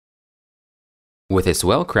With its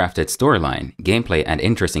well-crafted storyline, gameplay, and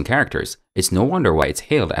interesting characters, it's no wonder why it's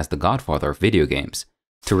hailed as the godfather of video games.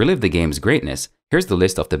 To relive the game's greatness, here's the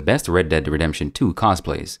list of the best Red Dead Redemption 2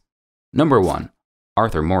 cosplays. Number 1.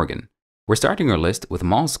 Arthur Morgan. We're starting our list with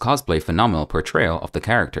Maul's cosplay phenomenal portrayal of the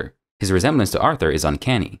character. His resemblance to Arthur is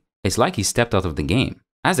uncanny. It's like he stepped out of the game.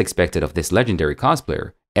 As expected of this legendary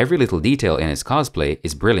cosplayer, every little detail in his cosplay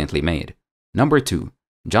is brilliantly made. Number 2.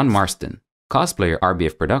 John Marston. Cosplayer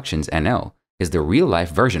RBF Productions NL is the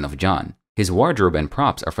real-life version of John. His wardrobe and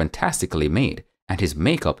props are fantastically made, and his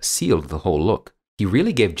makeup sealed the whole look. He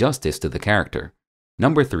really gave justice to the character.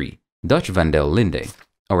 Number 3. Dutch Van der Linde.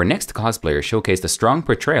 Our next cosplayer showcased a strong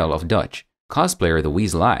portrayal of Dutch. Cosplayer The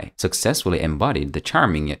Weasel Eye successfully embodied the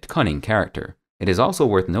charming yet cunning character. It is also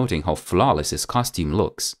worth noting how flawless his costume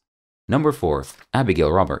looks. Number 4.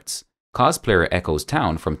 Abigail Roberts. Cosplayer Echoes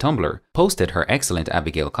Town from Tumblr posted her excellent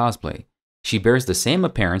Abigail cosplay. She bears the same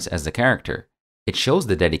appearance as the character. It shows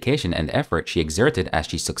the dedication and effort she exerted as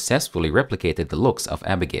she successfully replicated the looks of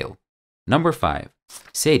Abigail. Number 5.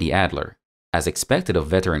 Sadie Adler. As expected of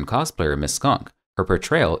veteran cosplayer Miss Skunk, her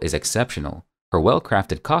portrayal is exceptional. Her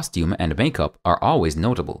well-crafted costume and makeup are always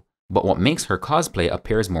notable, but what makes her cosplay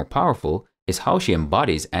appears more powerful is how she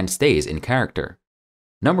embodies and stays in character.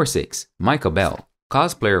 Number 6. Micah Bell.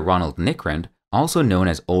 Cosplayer Ronald Nickrand, also known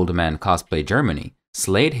as Old Man Cosplay Germany,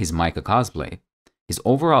 slayed his Micah cosplay. His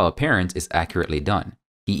overall appearance is accurately done.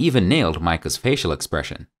 He even nailed Micah's facial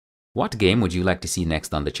expression. What game would you like to see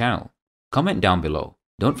next on the channel? Comment down below.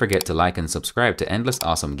 Don't forget to like and subscribe to Endless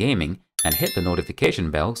Awesome Gaming and hit the notification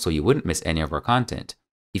bell so you wouldn't miss any of our content.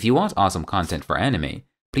 If you want awesome content for anime,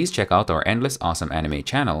 please check out our Endless Awesome Anime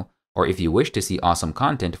channel, or if you wish to see awesome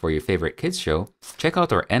content for your favorite kids show, check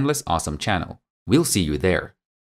out our Endless Awesome channel. We'll see you there.